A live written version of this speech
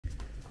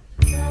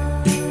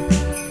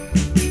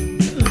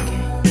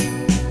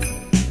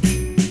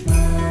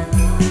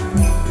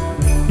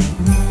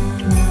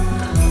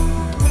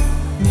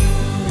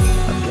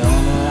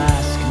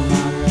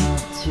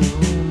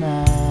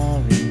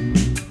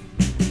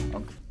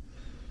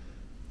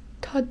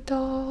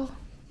Ta-da!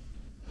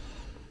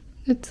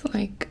 It's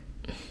like,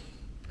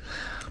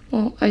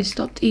 well, I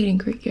stopped eating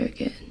Greek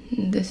yogurt,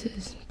 and this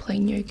is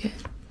plain yogurt,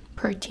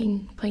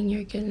 protein, plain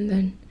yogurt, and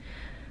then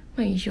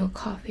my usual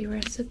coffee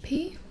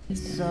recipe.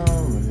 It's so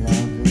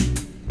lovely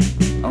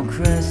on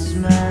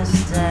Christmas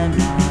Day,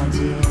 my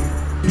dear.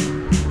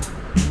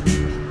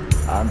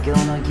 I'm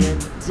gonna get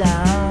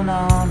down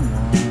on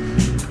one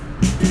knee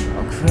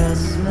on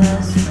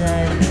Christmas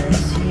Day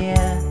this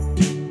year.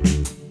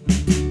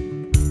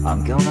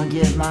 I'm gonna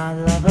give my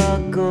love a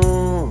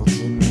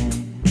golden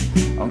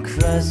ring on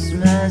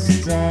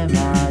Christmas Day,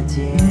 my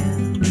dear.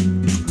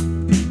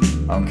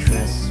 On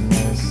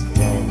Christmas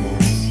Day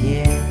this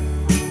year.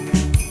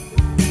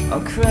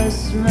 On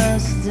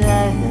Christmas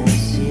Day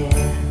this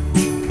year.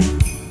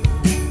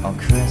 On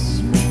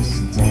Christmas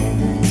Day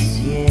this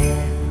year.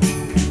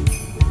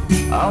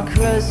 On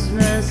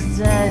Christmas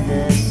Day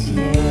this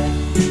year.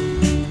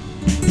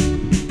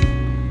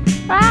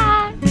 Bye!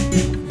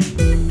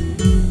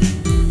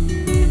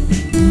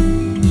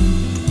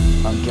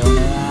 I'm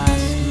gonna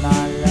ask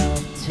my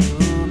love to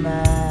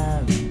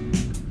marry me.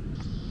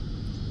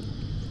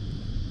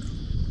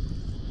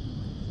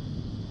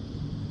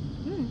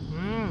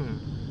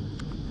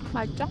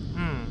 맛있죠?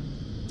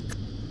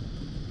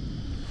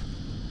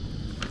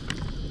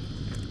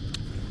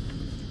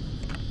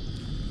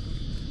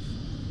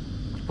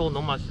 그거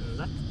너무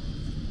맛있는데?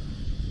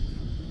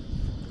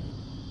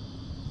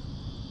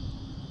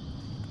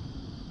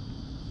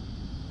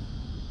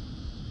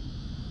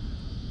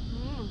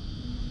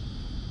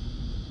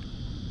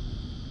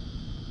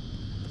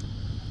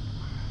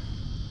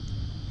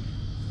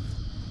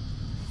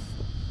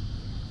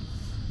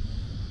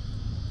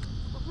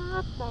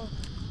 맛있다.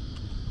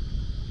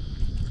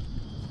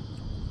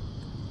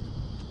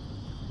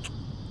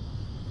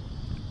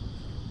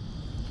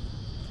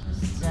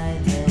 Day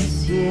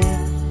this year.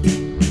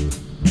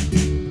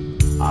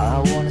 All I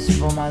want is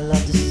for my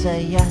love to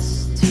say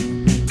yes to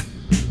me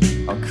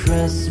on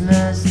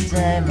Christmas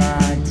Day,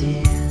 my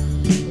dear.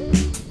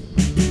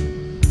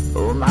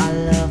 Oh my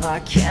love, I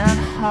can't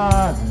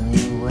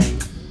hardly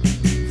wait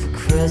for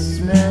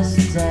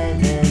Christmas Day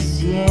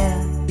this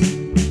year.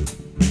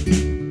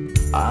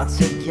 Our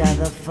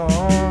together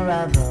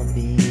forever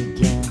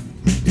begin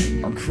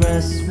on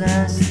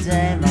Christmas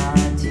Day, my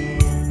dear.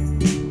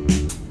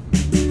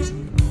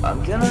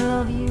 I'm gonna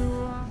love you.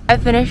 I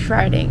finished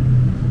writing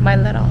my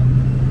little.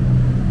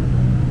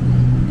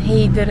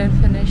 He didn't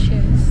finish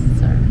his,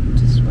 so I'm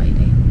just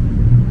waiting.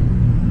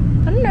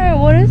 I don't know,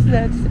 what is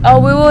this? Oh,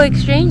 we will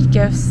exchange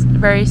gifts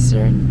very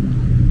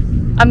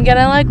soon. I'm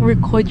gonna like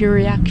record your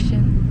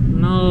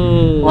reaction.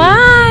 No.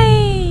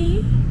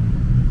 Why?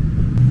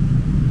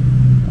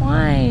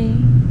 Why?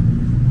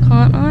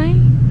 Can't I?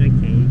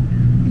 Okay.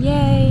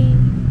 Yay.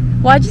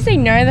 Why'd you say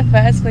no in the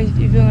first place if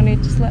you were gonna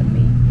just let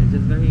me? It's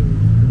just very nervous.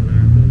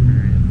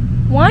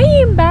 Why are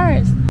you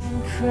embarrassed?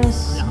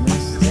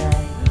 Christmas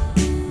Day,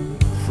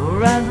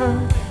 forever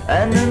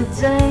and a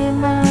day,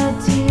 my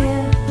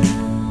dear.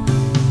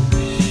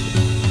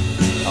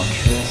 On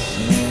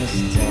Christmas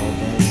Day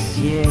this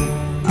year,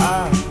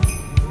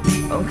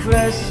 on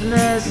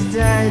Christmas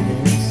Day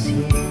this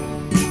year,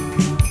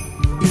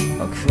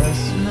 on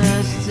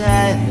Christmas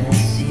Day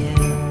this year,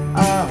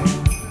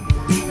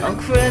 on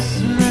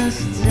Christmas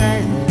Day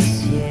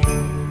this year.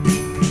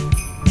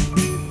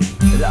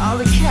 And all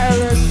the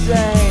carolers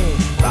say,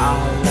 fa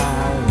la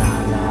la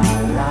la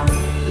la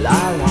la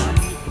la,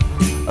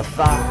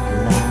 fa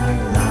la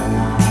la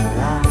la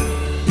la,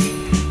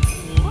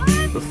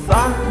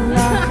 fa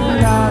la la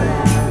la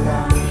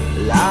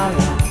la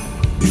la,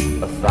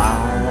 fa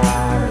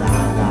la la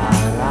la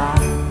la.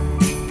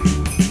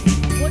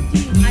 What do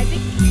you, I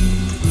think...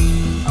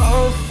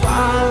 Oh, fa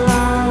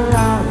la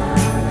la la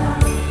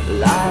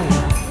la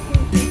la,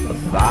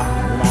 fa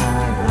la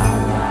la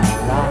la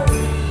la,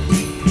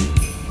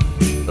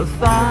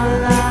 fa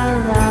la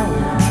la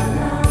la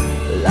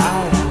la,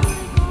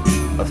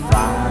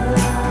 fa la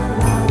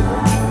la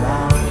la la.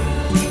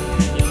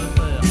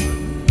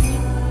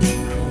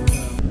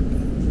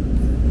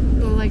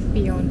 Go like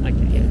beyond.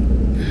 Okay.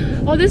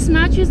 Oh, this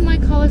matches my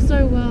color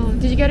so well.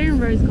 Did you get it in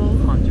rose gold?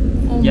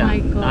 100. Oh Yeah, my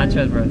god. I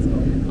chose rose gold.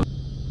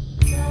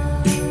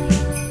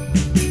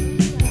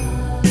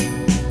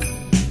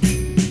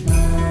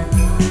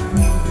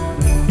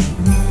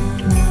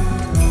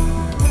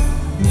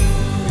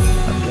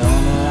 I'm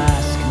gonna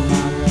ask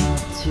my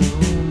love to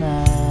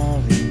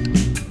marry me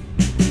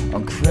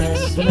on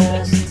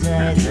Christmas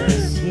Day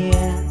this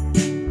year.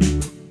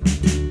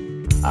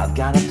 I've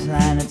got a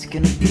plan, it's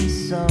gonna be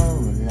so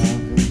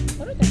lovely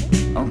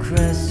on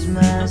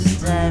Christmas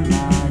Day,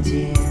 my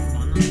dear.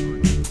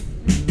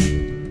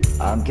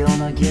 I'm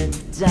gonna get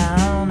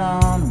down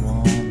on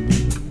one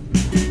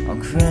knee on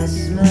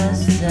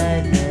Christmas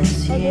Day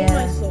this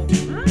year.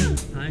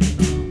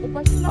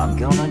 I'm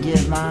gonna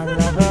give my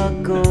love a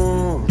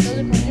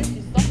golden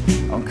ring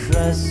on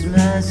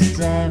Christmas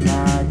Day,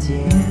 my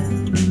dear.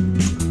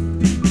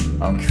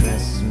 On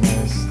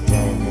Christmas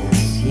Day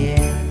this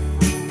year.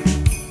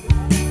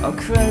 On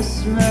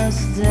Christmas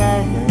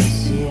Day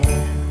this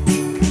year.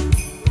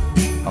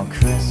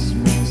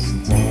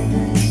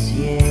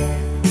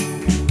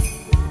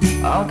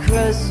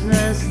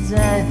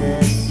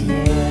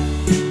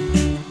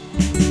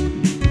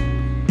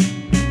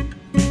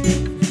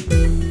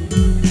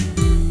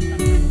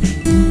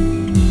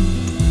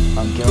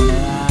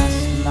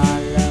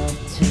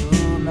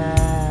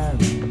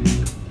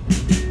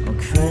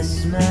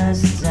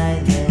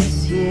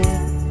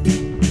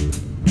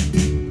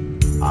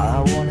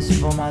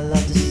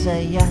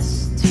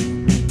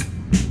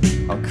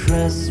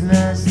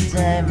 Christmas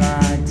Day,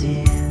 my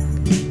dear.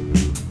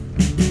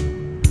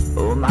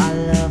 Oh my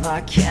love,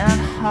 I can't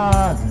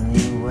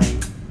hardly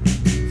wait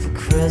for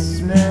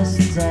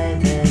Christmas Day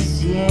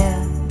this year.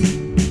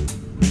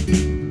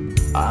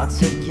 Our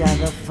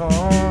together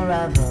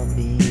forever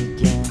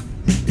begins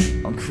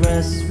on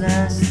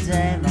Christmas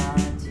Day, my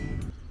dear.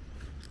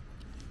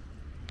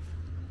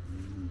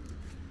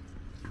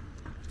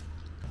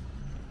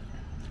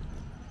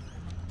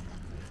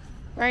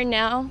 Right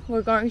now,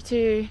 we're going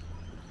to...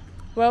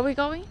 Where are we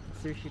going?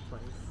 Sushi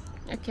place.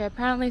 Okay,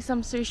 apparently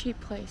some sushi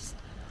place.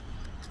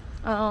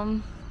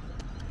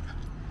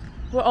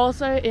 We're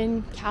also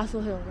in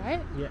Castle Hill, right?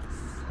 Yes.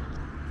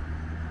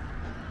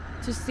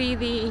 To see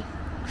the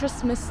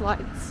Christmas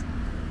lights.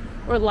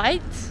 Or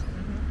lights?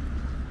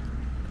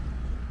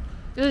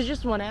 There's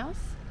just one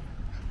house?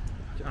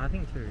 I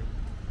think 2.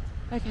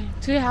 Okay,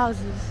 2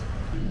 houses.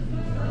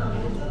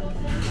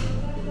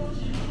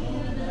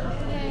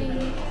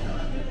 Yay.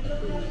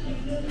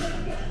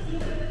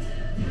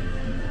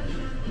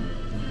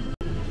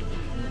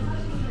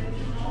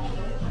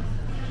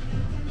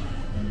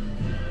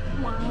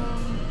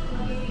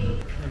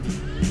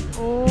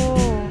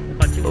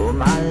 Oh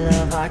my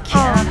love, I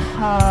can't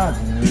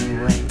hardly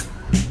wait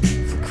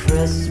for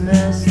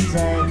Christmas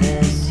Day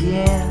this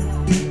year.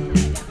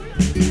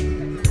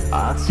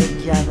 Our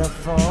together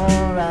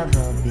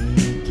forever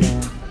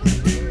begins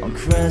on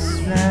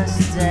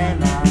Christmas Day,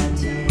 my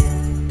dear.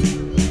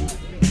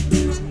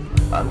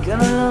 I'm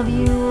gonna love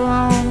you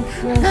on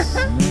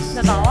Christmas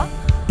Day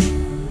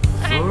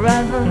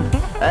forever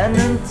and a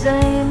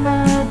day,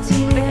 my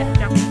dear.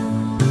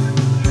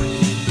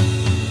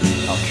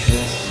 On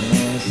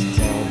Christmas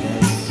Day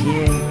this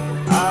year,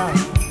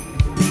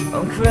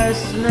 on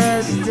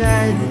Christmas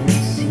Day this